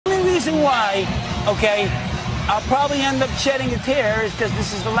reason why, okay, I'll probably end up shedding a tear is because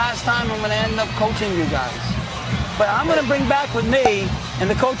this is the last time I'm going to end up coaching you guys. But I'm going to bring back with me, and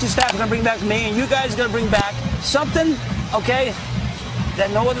the coaching staff are going to bring back with me, and you guys are going to bring back something, okay,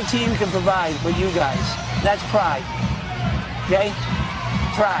 that no other team can provide but you guys. That's pride. Okay?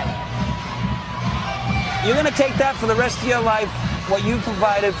 Pride. You're going to take that for the rest of your life, what you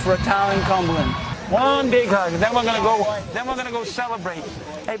provided for a town in Cumberland. One big hug, then we're going to go celebrate.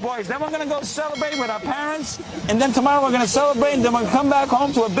 Hey boys, then we're going to go celebrate with our parents, and then tomorrow we're going to celebrate, and then we're going to come back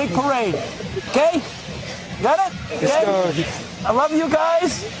home to a big parade. Okay? Got it? Okay? I love you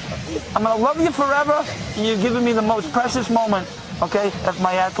guys. I'm going to love you forever, and you're giving me the most precious moment, okay, of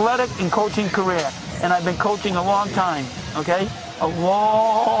my athletic and coaching career. And I've been coaching a long time, okay? A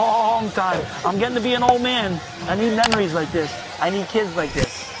long time. I'm getting to be an old man. I need memories like this. I need kids like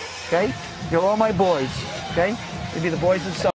this, okay? You're all my boys, okay? You'll be the boys of